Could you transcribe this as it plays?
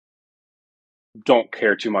don't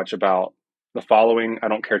care too much about the following. I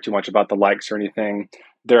don't care too much about the likes or anything.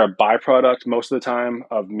 They're a byproduct most of the time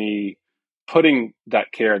of me putting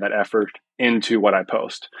that care, that effort into what I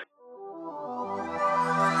post.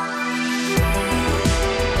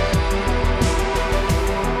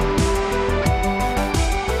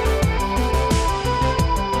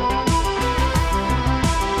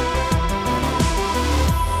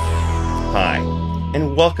 Hi,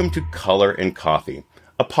 and welcome to Color and Coffee,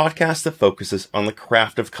 a podcast that focuses on the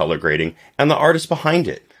craft of color grading and the artist behind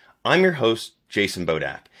it. I'm your host, Jason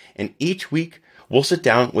Bodak, and each week we'll sit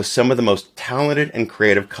down with some of the most talented and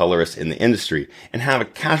creative colorists in the industry and have a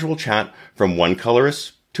casual chat from one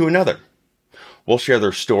colorist to another. We'll share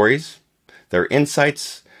their stories, their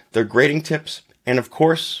insights, their grading tips, and of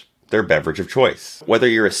course, their beverage of choice. Whether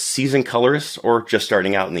you're a seasoned colorist or just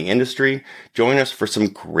starting out in the industry, join us for some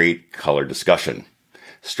great color discussion.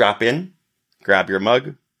 Strap in, grab your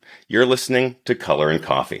mug. You're listening to Color and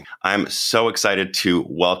Coffee. I'm so excited to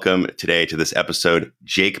welcome today to this episode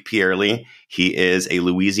Jake Pierrelee. He is a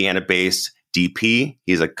Louisiana-based DP.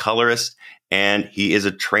 He's a colorist and he is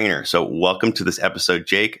a trainer. So welcome to this episode,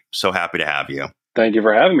 Jake. So happy to have you. Thank you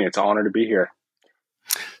for having me. It's an honor to be here.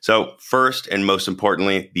 So first and most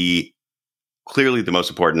importantly, clearly the most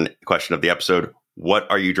important question of the episode, what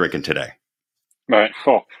are you drinking today? All right.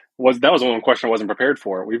 Cool. That was one question I wasn't prepared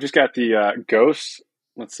for. We've just got the Ghost.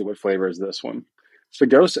 Let's see, what flavor is this one? It's the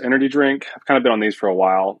Ghost energy drink. I've kind of been on these for a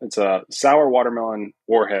while. It's a sour watermelon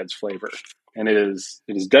Warheads flavor. And it is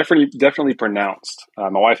definitely pronounced. My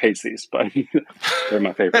wife hates these, but they're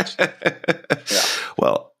my favorites. Yeah.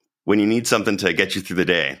 Well, when you need something to get you through the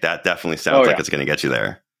day, that definitely sounds like it's going to get you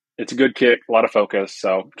there. It's a good kick, a lot of focus,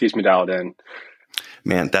 so it keeps me dialed in.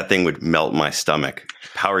 Man, that thing would melt my stomach.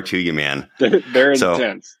 Power to you, man. Very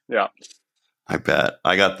intense. Yeah. I bet.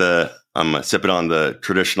 I'm sipping on the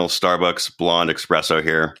traditional Starbucks blonde espresso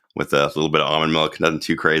here with a little bit of almond milk. Nothing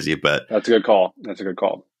too crazy, but that's a good call.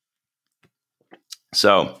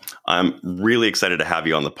 So I'm really excited to have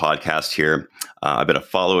you on the podcast here. I've been a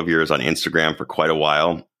follower of yours on Instagram for quite a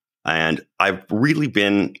while, and I've really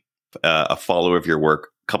been a follower of your work.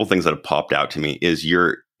 A couple things that have popped out to me is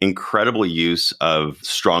your incredible use of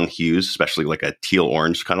strong hues, especially like a teal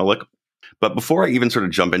orange kind of look. But before I even sort of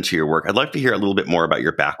jump into your work, I'd like to hear a little bit more about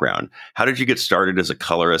your background. How did you get started as a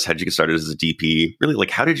colorist? How did you get started as a DP? Really, like,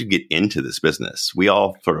 how did you get into this business? We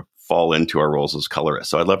all sort of fall into our roles as colorists.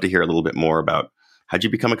 So I'd love to hear a little bit more about how'd you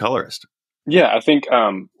become a colorist? Yeah, I think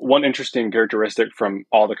one interesting characteristic from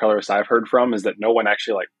all the colorists I've heard from is that no one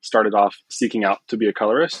actually started off seeking out to be a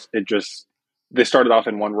colorist. They started off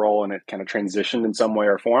in one role and it kind of transitioned in some way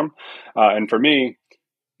or form. And for me,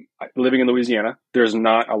 living in Louisiana, there's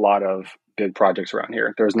not a lot of big projects around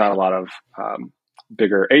here. There's not a lot of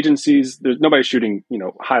bigger agencies. There's nobody shooting,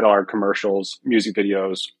 high dollar commercials, music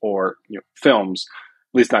videos, or films,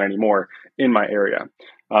 at least not anymore, in my area.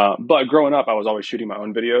 But growing up, I was always shooting my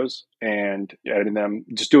own videos and editing them,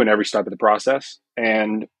 just doing every step of the process.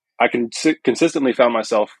 And I consistently found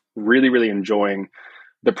myself really, really enjoying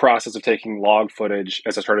the process of taking log footage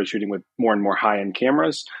as I started shooting with more and more high-end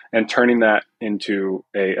cameras and turning that into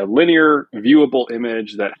a linear, viewable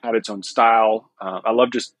image that had its own style. I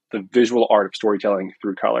love just the visual art of storytelling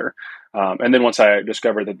through color. And then once I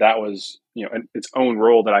discovered that was, its own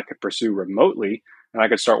role that I could pursue remotely, and I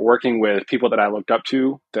could start working with people that I looked up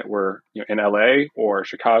to that were in LA or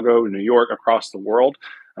Chicago, New York, across the world.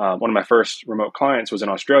 One of my first remote clients was in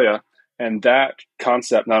Australia. And that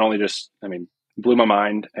concept not only blew my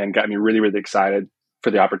mind and got me really, really excited for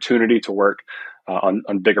the opportunity to work on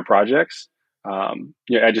bigger projects.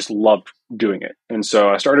 I just loved doing it. And so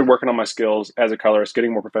I started working on my skills as a colorist,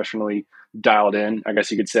 getting more professionally dialed in, I guess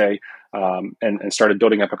you could say, and started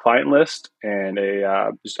building up a client list and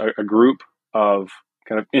a group of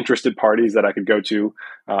kind of interested parties that I could go to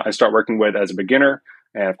and start working with as a beginner.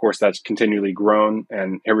 And of course, that's continually grown.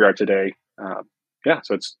 And here we are today.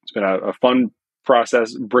 So it's been a fun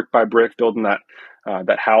process, brick by brick, building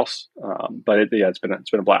that house. But it's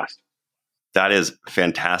been a blast. That is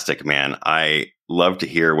fantastic, man. I love to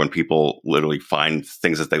hear when people literally find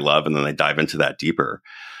things that they love and then they dive into that deeper.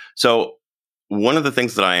 So one of the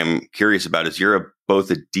things that I am curious about is you're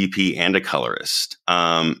both a DP and a colorist.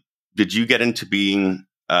 Did you get into being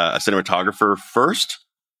a cinematographer first,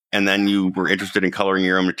 and then you were interested in coloring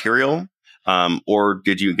your own material? Or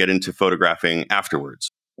did you get into photographing afterwards?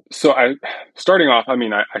 So starting off,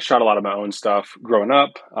 I shot a lot of my own stuff growing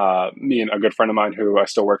up. Me and a good friend of mine who I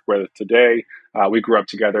still work with today, we grew up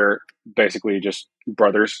together, basically just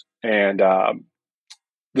brothers. And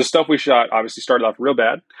the stuff we shot obviously started off real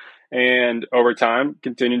bad, and over time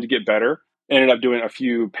continued to get better. ended up doing a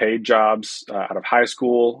few paid jobs out of high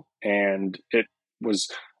school, and it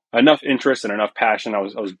was enough interest and enough passion. I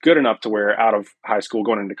was good enough to where out of high school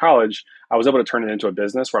going into college, I was able to turn it into a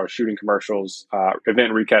business where I was shooting commercials,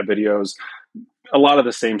 event recap videos, a lot of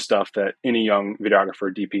the same stuff that any young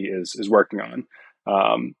videographer DP is working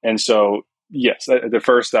on. And so, yes, the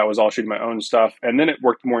first that was all shooting my own stuff, and then it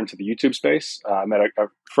worked more into the YouTube space. I met a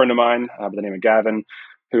friend of mine by the name of Gavin,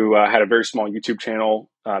 who had a very small YouTube channel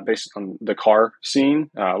based on the car scene,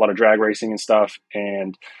 a lot of drag racing and stuff.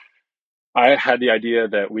 And I had the idea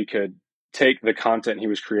that we could take the content he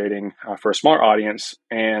was creating for a smaller audience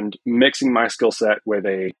and mixing my skill set with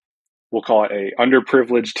we'll call it a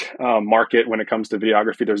underprivileged market when it comes to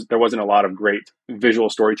videography. There wasn't a lot of great visual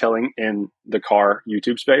storytelling in the car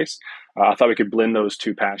YouTube space. I thought we could blend those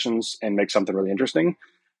two passions and make something really interesting.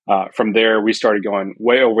 From there, we started going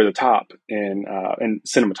way over the top in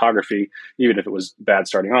cinematography, even if it was bad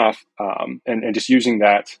starting off, and just using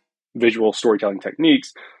that visual storytelling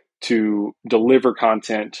techniques to deliver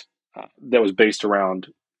content that was based around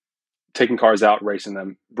taking cars out, racing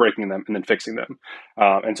them, breaking them, and then fixing them.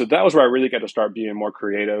 And so that was where I really got to start being more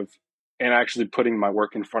creative and actually putting my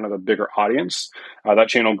work in front of a bigger audience. That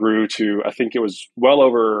channel grew to, I think it was well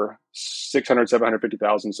over 600,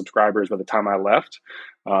 750,000 subscribers by the time I left.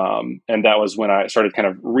 And that was when I started kind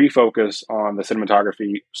of refocus on the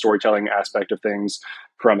cinematography storytelling aspect of things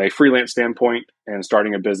from a freelance standpoint and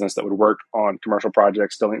starting a business that would work on commercial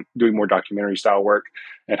projects, still doing more documentary style work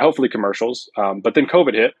and hopefully commercials. But then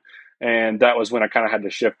COVID hit. And that was when I kind of had to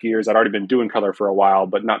shift gears. I'd already been doing color for a while,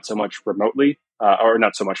 but not so much remotely, or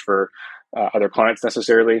not so much for other clients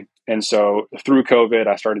necessarily. And so through COVID,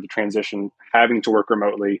 I started to transition having to work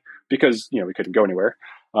remotely because, we couldn't go anywhere.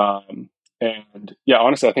 And yeah,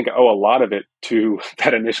 honestly, I think I owe a lot of it to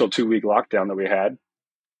that initial 2-week lockdown that we had,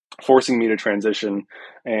 forcing me to transition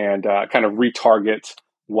and kind of retarget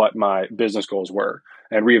what my business goals were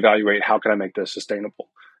and reevaluate how can I make this sustainable.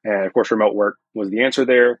 And of course, remote work was the answer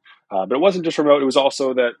there. But it wasn't just remote. It was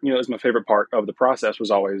also that, it was my favorite part of the process was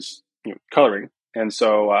always, coloring. And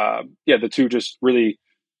so, the two just really,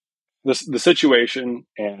 the situation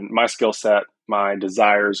and my skill set, my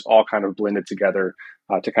desires all kind of blended together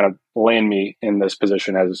to kind of land me in this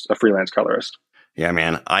position as a freelance colorist. Yeah,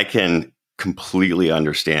 man, I can completely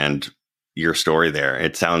understand your story there.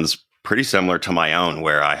 It sounds pretty similar to my own,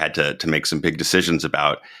 where I had to make some big decisions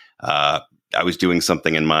about, I was doing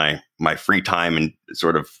something in my free time and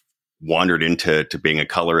sort of wandered into being a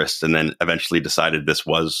colorist, and then eventually decided this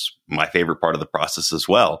was my favorite part of the process as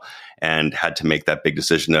well, and had to make that big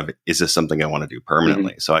decision of, is this something I want to do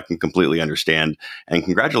permanently? Mm-hmm. So I can completely understand. And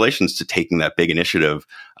congratulations to taking that big initiative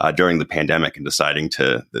during the pandemic and deciding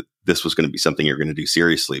that this was going to be something you're going to do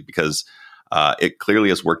seriously, because it clearly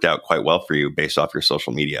has worked out quite well for you based off your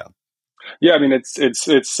social media. Yeah, I mean,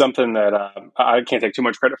 it's something that I can't take too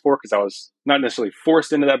much credit for, because I was not necessarily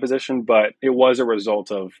forced into that position, but it was a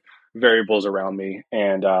result of variables around me.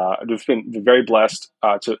 And I've just been very blessed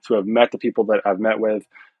to have met the people that I've met with,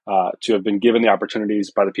 to have been given the opportunities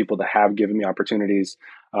by the people that have given me opportunities,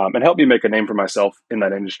 and helped me make a name for myself in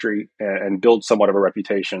that industry and build somewhat of a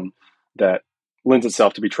reputation that lends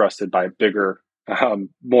itself to be trusted by bigger,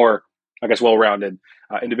 more, I guess, well-rounded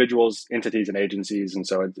individuals, entities, and agencies. And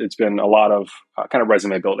so it's been a lot of kind of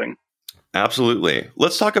resume building. Absolutely.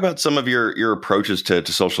 Let's talk about some of your approaches to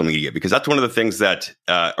social media, because that's one of the things that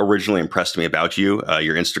originally impressed me about you,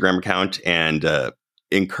 your Instagram account, and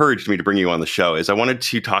encouraged me to bring you on the show. Is I wanted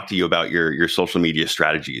to talk to you about your social media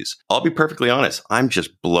strategies. I'll be perfectly honest, I'm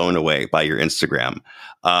just blown away by your Instagram.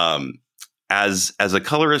 As a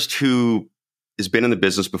colorist who has been in the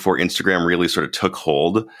business before Instagram really sort of took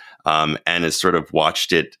hold, and has sort of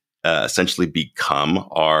watched it essentially become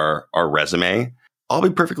our resume, I'll be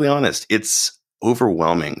perfectly honest, it's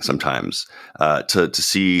overwhelming sometimes to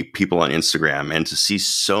see people on Instagram and to see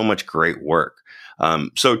so much great work.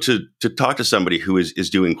 So to talk to somebody who is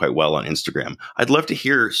doing quite well on Instagram, I'd love to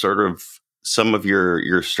hear sort of some of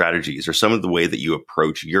your strategies or some of the way that you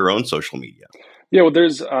approach your own social media. Yeah, well,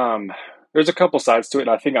 there's a couple sides to it.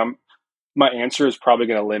 And I think my answer is probably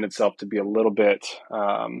going to lend itself to be a little bit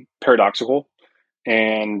paradoxical.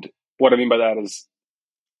 And what I mean by that is,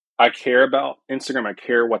 I care about Instagram. I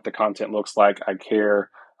care what the content looks like. I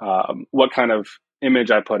care what kind of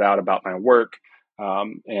image I put out about my work,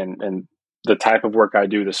 and the type of work I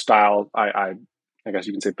do, the style I guess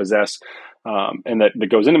you can say possess, and that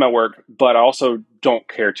goes into my work. But I also don't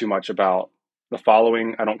care too much about the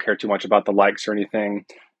following. I don't care too much about the likes or anything.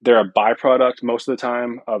 They're a byproduct most of the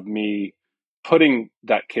time of me putting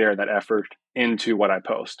that care, that effort into what I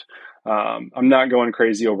post. I'm not going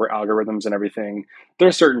crazy over algorithms and everything.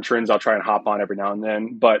 There's certain trends I'll try and hop on every now and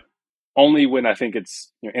then, but only when I think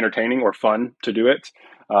it's entertaining or fun to do it.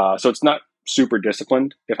 So it's not super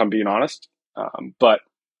disciplined, if I'm being honest. But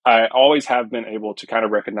I always have been able to kind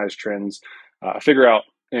of recognize trends, figure out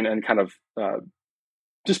and kind of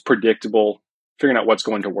just predictable, figuring out what's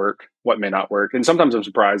going to work, what may not work. And sometimes I'm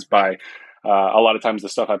surprised by a lot of times the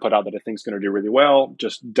stuff I put out that I think is going to do really well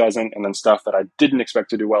just doesn't. And then stuff that I didn't expect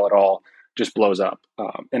to do well at all just blows up.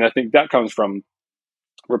 And I think that comes from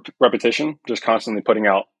repetition, just constantly putting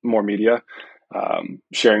out more media,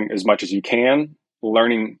 sharing as much as you can,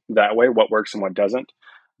 learning that way what works and what doesn't.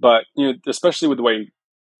 But especially with the way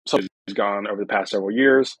social has gone over the past several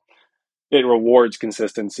years, it rewards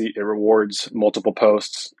consistency. It rewards multiple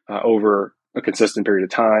posts over a consistent period of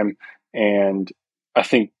time. And I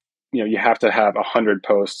think, you have to have 100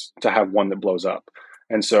 posts to have one that blows up.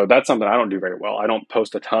 And so that's something I don't do very well. I don't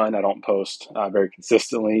post a ton. I don't post very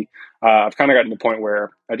consistently. I've kind of gotten to the point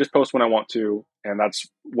where I just post when I want to. And that's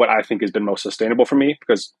what I think has been most sustainable for me,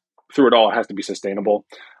 because through it all, it has to be sustainable.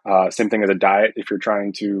 Same thing as a diet. If you're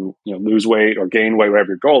trying to lose weight or gain weight,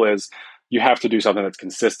 whatever your goal is, you have to do something that's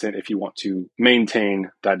consistent if you want to maintain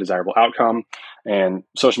that desirable outcome. And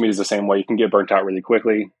social media is the same way. You can get burnt out really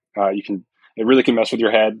quickly. It really can mess with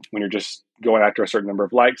your head when you're just going after a certain number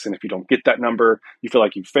of likes. And if you don't get that number, you feel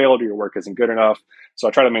like you've failed or your work isn't good enough. So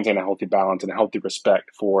I try to maintain a healthy balance and a healthy respect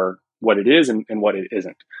for what it is and what it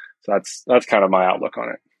isn't. So that's kind of my outlook on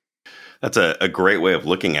it. That's a great way of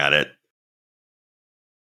looking at it.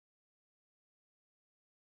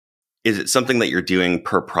 Is it something that you're doing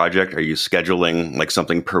per project? Are you scheduling like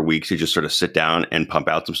something per week to just sort of sit down and pump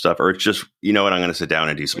out some stuff? Or it's just, I'm going to sit down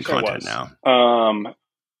and do some content now?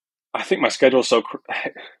 I think my schedule is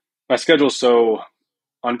so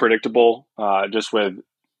unpredictable, just with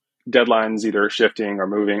deadlines either shifting or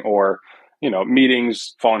moving, or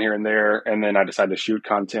meetings falling here and there, and then I decide to shoot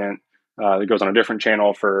content that goes on a different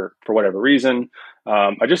channel for whatever reason.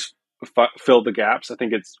 I just fill the gaps. I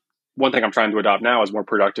think it's one thing I'm trying to adopt now is more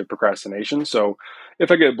productive procrastination. So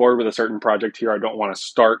if I get bored with a certain project here, I don't want to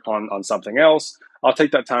start on something else. I'll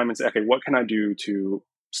take that time and say, okay, what can I do to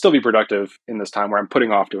still be productive in this time where I'm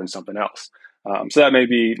putting off doing something else? So that may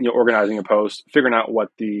be organizing a post, figuring out what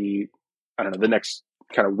the next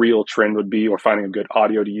kind of real trend would be, or finding a good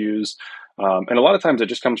audio to use. And a lot of times it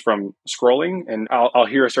just comes from scrolling, and I'll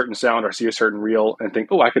hear a certain sound or see a certain reel and think,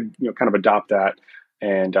 oh, I could kind of adopt that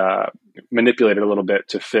and manipulate it a little bit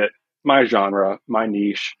to fit my genre, my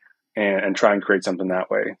niche, and try and create something that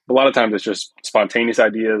way. A lot of times it's just spontaneous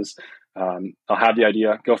ideas. I'll have the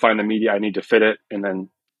idea, go find the media I need to fit it, and then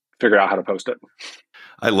figure out how to post it.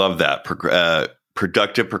 I love that.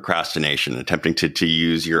 Productive procrastination, attempting to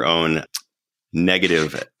use your own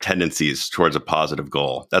negative tendencies towards a positive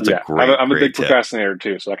goal. That's a great I'm a big tip. Procrastinator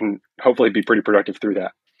too, so I can hopefully be pretty productive through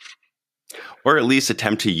that. Or at least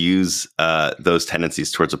attempt to use those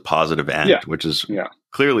tendencies towards a positive end, which is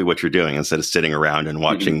clearly what you're doing, instead of sitting around and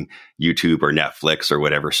watching YouTube or Netflix or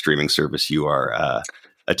whatever streaming service you are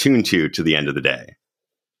attuned to the end of the day.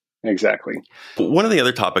 Exactly. One of the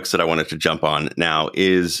other topics that I wanted to jump on now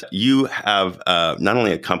is you have not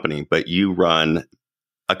only a company, but you run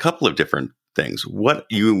a couple of different things.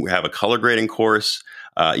 You have a color grading course,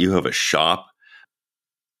 you have a shop.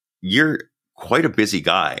 You're quite a busy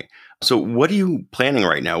guy. So what are you planning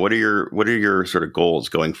right now? What are your sort of goals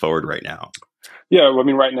going forward right now? Yeah, I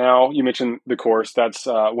mean, right now, you mentioned the course. That's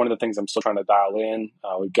one of the things I'm still trying to dial in.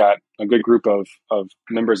 We've got a good group of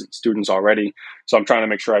members and students already. So I'm trying to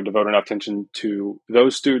make sure I devote enough attention to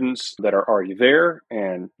those students that are already there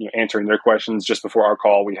and answering their questions. Just before our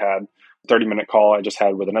call, we had a 30-minute call I just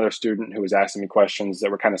had with another student who was asking me questions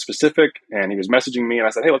that were kind of specific. And he was messaging me, and I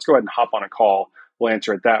said, hey, let's go ahead and hop on a call. We'll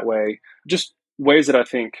answer it that way. Just ways that I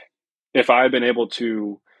think if I had been able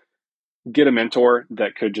to get a mentor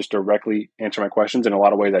that could just directly answer my questions, in a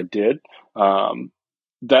lot of ways I did,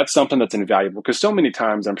 that's something that's invaluable. Because so many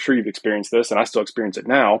times, I'm sure you've experienced this, and I still experience it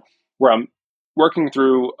now, where I'm working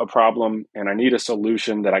through a problem and I need a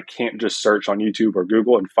solution that I can't just search on YouTube or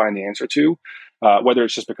Google and find the answer to, whether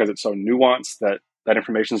it's just because it's so nuanced that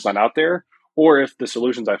information is not out there, or if the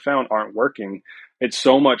solutions I found aren't working. It's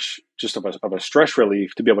so much just of a stress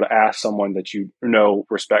relief to be able to ask someone that you know,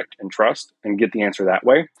 respect, and trust, and get the answer that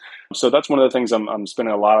way. So that's one of the things I'm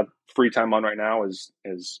spending a lot of free time on right now is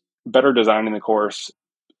better designing the course,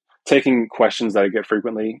 taking questions that I get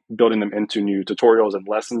frequently, building them into new tutorials and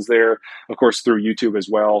lessons there, of course, through YouTube as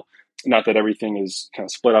well. Not that everything is kind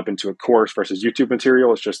of split up into a course versus YouTube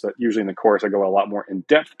material. It's just that usually in the course, I go a lot more in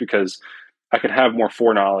depth because I can have more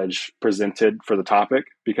foreknowledge presented for the topic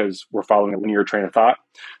because we're following a linear train of thought.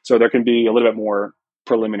 So there can be a little bit more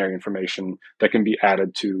preliminary information that can be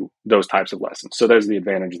added to those types of lessons. So there's the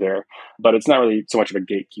advantage there, but it's not really so much of a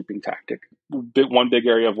gatekeeping tactic. One big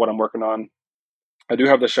area of what I'm working on, I do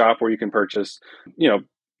have the shop where you can purchase,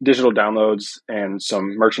 digital downloads and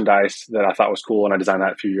some merchandise that I thought was cool. And I designed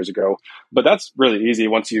that a few years ago, but that's really easy.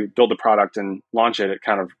 Once you build the product and launch it, it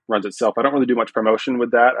kind of runs itself. I don't really do much promotion with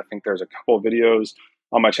that. I think there's a couple of videos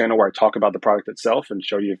on my channel where I talk about the product itself and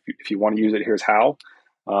show you if you want to use it, here's how.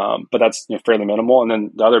 But that's fairly minimal. And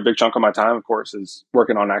then the other big chunk of my time, of course, is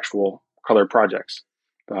working on actual color projects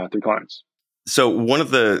through clients. So one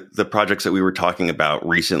of the projects that we were talking about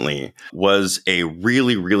recently was a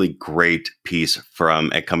really, really great piece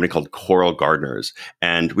from a company called Coral Gardeners.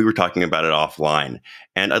 And we were talking about it offline.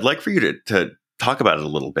 And I'd like for you to talk about it a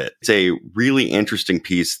little bit. It's a really interesting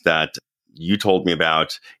piece that you told me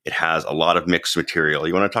about. It has a lot of mixed material.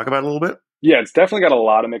 You want to talk about it a little bit? Yeah, it's definitely got a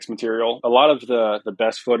lot of mixed material. A lot of the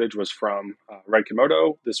best footage was from Red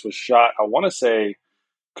Komodo. This was shot, I want to say,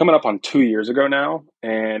 coming up on 2 years ago now,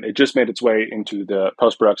 and it just made its way into the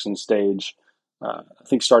post-production stage, I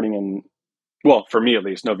think starting in, well, for me at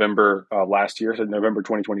least, November last year, so November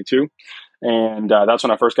 2022. And that's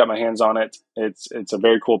when I first got my hands on it. It's a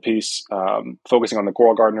very cool piece, focusing on the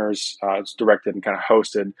Coral Gardeners. It's directed and kind of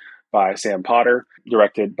hosted by Sam Potter,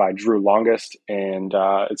 directed by Drew Longest. And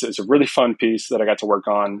it's a really fun piece that I got to work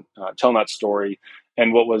on, telling that story.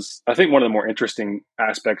 And what was, I think, one of the more interesting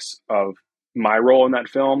aspects of my role in that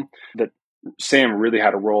film that Sam really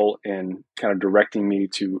had a role in kind of directing me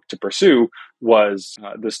to pursue was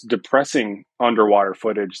this depressing underwater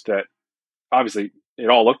footage that obviously it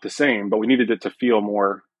all looked the same, but we needed it to feel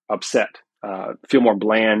more upset, feel more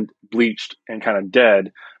bland, bleached, and kind of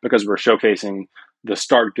dead, because we're showcasing the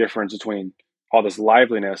stark difference between all this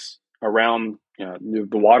liveliness around the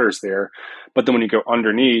waters there. But then when you go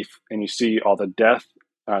underneath and you see all the death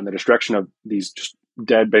and the destruction of these just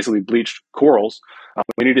dead, basically bleached corals,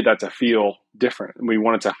 we needed that to feel different. We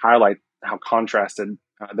wanted to highlight how contrasted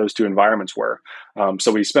those two environments were.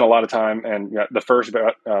 So we spent a lot of time, and the first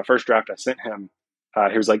draft I sent him,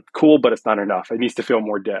 he was like, cool, but it's not enough. It needs to feel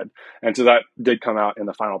more dead. And so that did come out in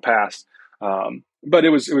the final pass. But it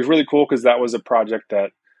was really cool because that was a project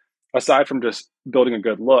that, aside from just building a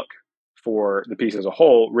good look for the piece as a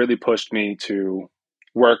whole, really pushed me to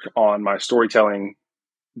work on my storytelling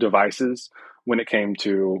devices when it came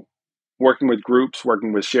to working with groups,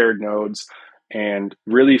 working with shared nodes, and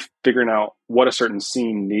really figuring out what a certain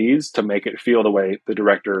scene needs to make it feel the way the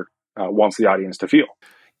director wants the audience to feel.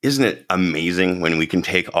 Isn't it amazing when we can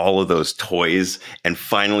take all of those toys and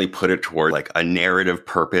finally put it toward like a narrative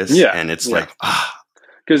purpose? Yeah. And it's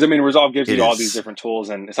because Resolve gives you all these different tools,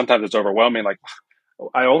 and sometimes it's overwhelming. Like,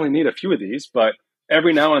 I only need a few of these, but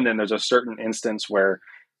every now and then there's a certain instance where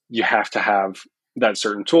you have to have that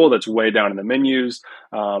certain tool that's way down in the menus,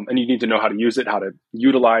 and you need to know how to use it, how to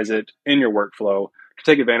utilize it in your workflow to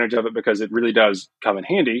take advantage of it, because it really does come in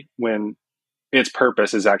handy when its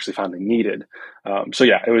purpose is actually finally needed. So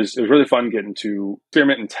yeah, it was really fun getting to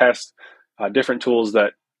experiment and test different tools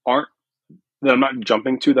that I'm not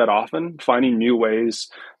jumping to that often, finding new ways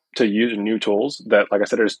to use new tools that, like I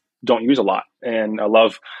said, I just don't use a lot. And I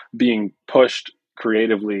love being pushed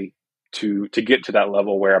creatively to get to that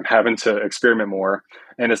level where I'm having to experiment more,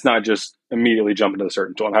 and it's not just immediately jumping to a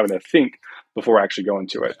certain tool. I'm having to think before actually going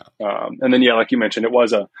to it. And then, like you mentioned, it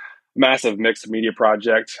was a massive mixed media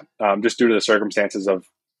project, just due to the circumstances of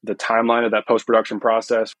the timeline of that post-production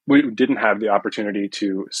process. We didn't have the opportunity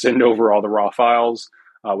to send over all the raw files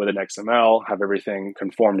with an XML, have everything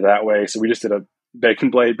conformed that way. So we just did a bake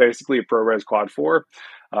and blade, basically a ProRes Quad 4,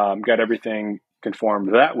 got everything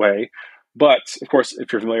conformed that way. But of course,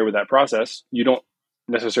 if you're familiar with that process, you don't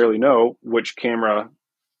necessarily know which camera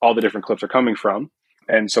all the different clips are coming from.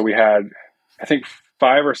 And so we had, I think,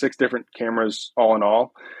 5 or 6 different cameras all in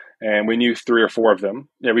all. And we knew 3 or 4 of them.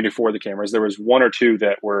 Yeah, we knew 4 of the cameras. There was 1 or 2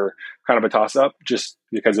 that were kind of a toss-up just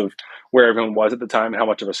because of where everyone was at the time and how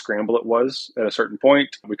much of a scramble it was at a certain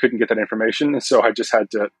point. We couldn't get that information. And so I just had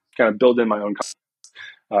to kind of build in my own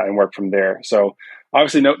and work from there. So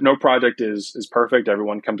obviously no project is perfect.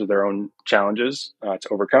 Everyone comes with their own challenges to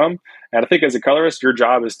overcome. And I think as a colorist, your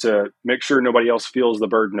job is to make sure nobody else feels the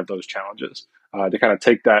burden of those challenges, to kind of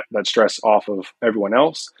take that stress off of everyone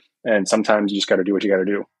else. And sometimes you just got to do what you got to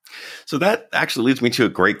do. So that actually leads me to a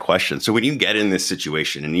great question. So when you get in this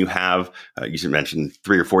situation and you have, you mentioned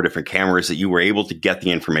 3 or 4 different cameras that you were able to get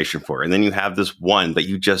the information for, and then you have this one that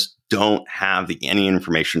you just don't have any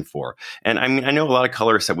information for. And I mean, I know a lot of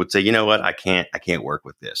colorists that would say, you know what, I can't work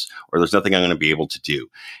with this, or there's nothing I'm going to be able to do.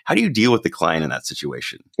 How do you deal with the client in that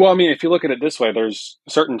situation? Well, I mean, if you look at it this way, there's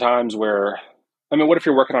certain times where, I mean, what if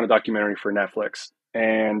you're working on a documentary for Netflix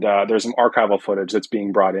and there's some archival footage that's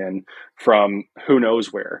being brought in from who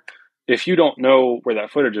knows where? If you don't know where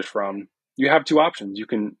that footage is from, you have 2 options. You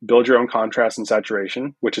can build your own contrast and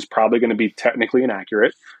saturation, which is probably going to be technically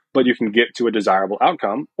inaccurate, but you can get to a desirable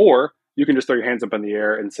outcome, or you can just throw your hands up in the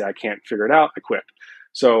air and say, I can't figure it out, I quit.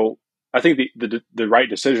 So I think the right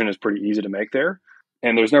decision is pretty easy to make there.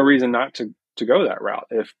 And there's no reason not to go that route.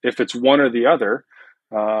 If it's one or the other,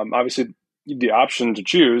 obviously the option to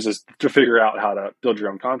choose is to figure out how to build your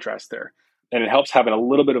own contrast there. And it helps having a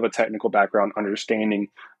little bit of a technical background, understanding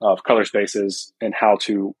of color spaces and how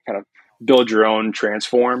to kind of build your own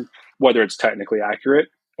transform, whether it's technically accurate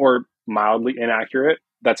or mildly inaccurate.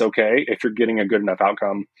 That's okay. If you're getting a good enough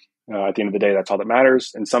outcome, at the end of the day, that's all that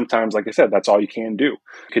matters. And sometimes, like I said, that's all you can do. You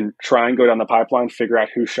can try and go down the pipeline, figure out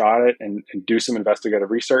who shot it, and do some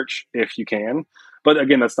investigative research if you can. But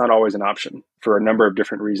again, that's not always an option. For a number of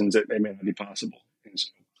different reasons, it may not be possible. And so,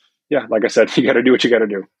 yeah, like I said, you got to do what you got to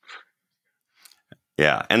do.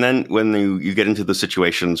 Yeah. And then when you get into the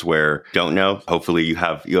situations where you don't know, hopefully you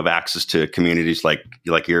have access to communities like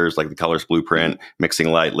yours, like the Colors Blueprint, Mixing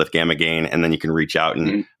Light, Lift Gamma Gain, and then you can reach out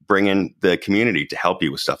and bring in the community to help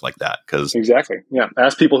you with stuff like that. Exactly. Yeah.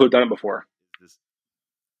 Ask people who've done it before.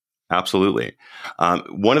 Absolutely.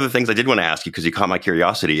 One of the things I did want to ask you, because you caught my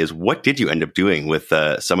curiosity, is what did you end up doing with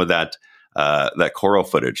some of that coral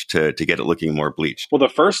footage to get it looking more bleached? Well, the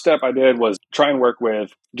first step I did was try and work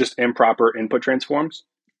with just improper input transforms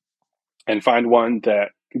and find one that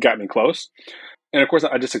got me close. And of course,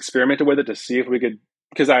 I just experimented with it to see if we could,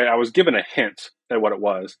 because I was given a hint at what it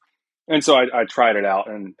was. And so I tried it out,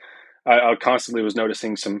 and I constantly was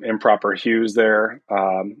noticing some improper hues there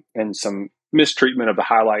and some mistreatment of the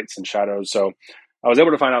highlights and shadows. So I was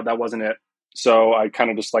able to find out that wasn't it. So I kind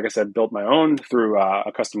of just, like I said, built my own through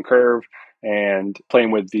a custom curve and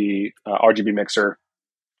playing with the RGB mixer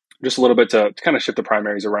just a little bit to kind of shift the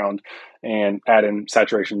primaries around and add in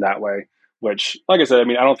saturation that way, which, like I said, I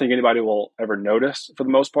mean, I don't think anybody will ever notice for the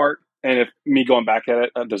most part. And if me going back at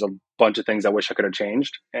it, there's a bunch of things I wish I could have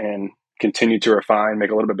changed and continue to refine, make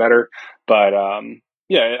it a little bit better. But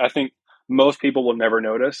yeah, I think most people will never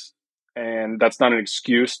notice. And that's not an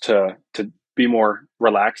excuse to be more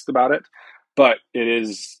relaxed about it. But it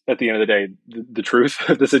is, at the end of the day, the truth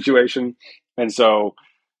of the situation. And so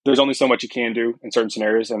there's only so much you can do in certain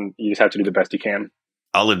scenarios, and you just have to do the best you can.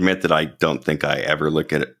 I'll admit that I don't think I ever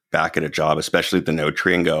look at it back at a job, especially the node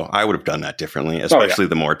tree, and go, I would have done that differently, especially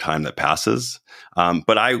the more time that passes.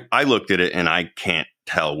 But I looked at it and I can't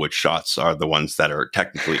tell which shots are the ones that are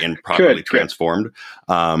technically improperly transformed.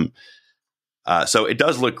 So it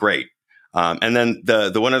does look great. And then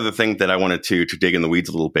the one other thing that I wanted to dig in the weeds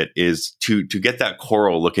a little bit is to get that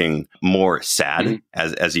coral looking more sad,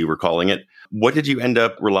 as you were calling it. What did you end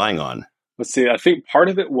up relying on? Let's see. I think part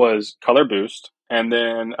of it was color boost. And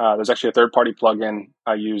then there's actually a third-party plugin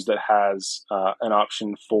I use that has an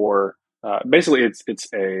option for basically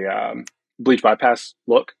it's a bleach bypass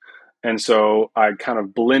look. And so I kind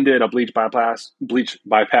of blended a bleach bypass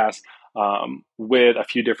with a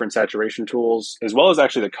few different saturation tools, as well as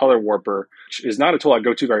actually the color warper, which is not a tool I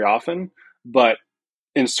go to very often, but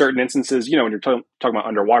in certain instances, you know, when you're talking about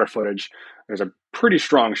underwater footage, there's a pretty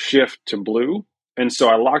strong shift to blue. And so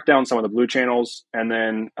I locked down some of the blue channels and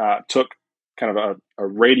then took kind of a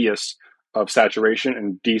radius of saturation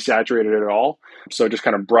and desaturated it all. So just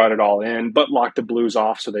kind of brought it all in, but locked the blues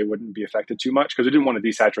off so they wouldn't be affected too much, because we didn't want to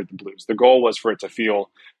desaturate the blues. The goal was for it to feel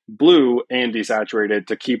blue and desaturated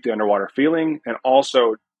to keep the underwater feeling, and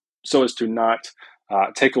also so as to not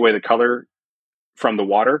take away the color from the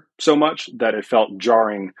water so much that it felt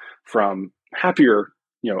jarring from happier,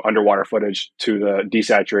 you know, underwater footage to the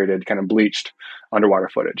desaturated, kind of bleached underwater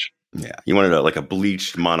footage. Yeah, you wanted like a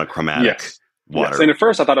bleached monochromatic water. Yes. And at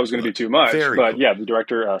first I thought it was going to be too much, Very but cool. Yeah, the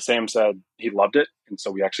director, Sam, said he loved it. And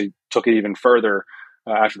so we actually took it even further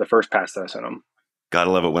after the first pass that I sent him.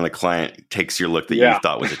 Gotta love it when the client takes your look that you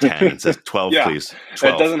thought was a 10 and says 12, please.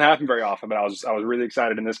 12. It doesn't happen very often, but I was really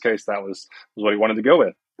excited in this case. That was what he wanted to go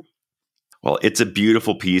with. Well, it's a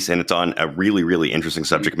beautiful piece, and it's on a really, really interesting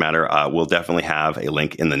subject matter. We'll definitely have a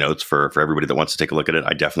link in the notes for everybody that wants to take a look at it.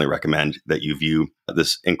 I definitely recommend that you view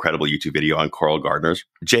this incredible YouTube video on coral gardeners.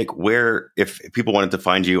 Jake, if people wanted to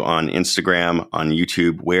find you on Instagram, on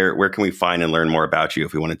YouTube, where can we find and learn more about you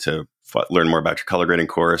if we wanted to learn more about your color grading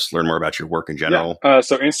course, learn more about your work in general? Yeah.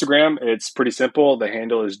 So Instagram, it's pretty simple. The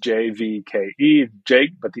handle is JVKE, Jake,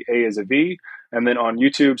 but the A is a V. And then on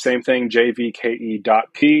YouTube, same thing,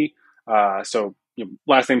 JVKE.P. So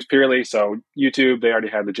last name's Pierrelee. So YouTube, they already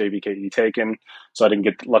had the JVKE taken. So I didn't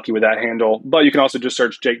get lucky with that handle. But you can also just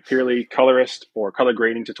search Jake Pierrelee colorist or color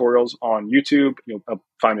grading tutorials on YouTube. You'll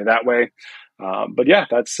find me that way. But yeah,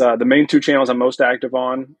 that's the main two channels I'm most active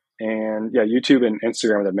on. And yeah, YouTube and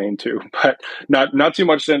Instagram are the main two, but not too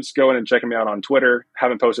much sense going and checking me out on Twitter.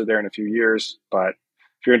 Haven't posted there in a few years, but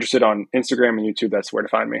if you're interested on Instagram and YouTube, that's where to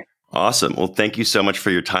find me. Awesome. Well, thank you so much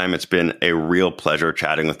for your time. It's been a real pleasure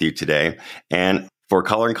chatting with you today. And for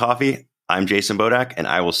Color and Coffee, I'm Jason Bodak, and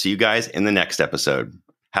I will see you guys in the next episode.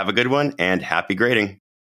 Have a good one and happy grading.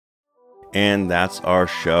 And that's our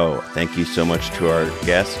show. Thank you so much to our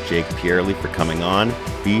guest, Jake Pierrelee, for coming on.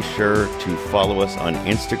 Be sure to follow us on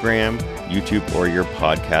Instagram, YouTube, or your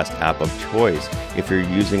podcast app of choice. If you're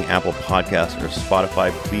using Apple Podcasts or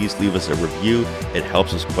Spotify, please leave us a review. It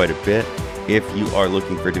helps us quite a bit. If you are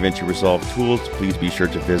looking for DaVinci Resolve tools, please be sure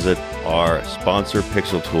to visit our sponsor,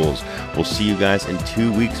 Pixel Tools. We'll see you guys in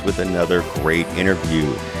 2 weeks with another great interview.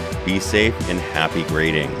 Be safe and happy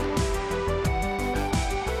grading.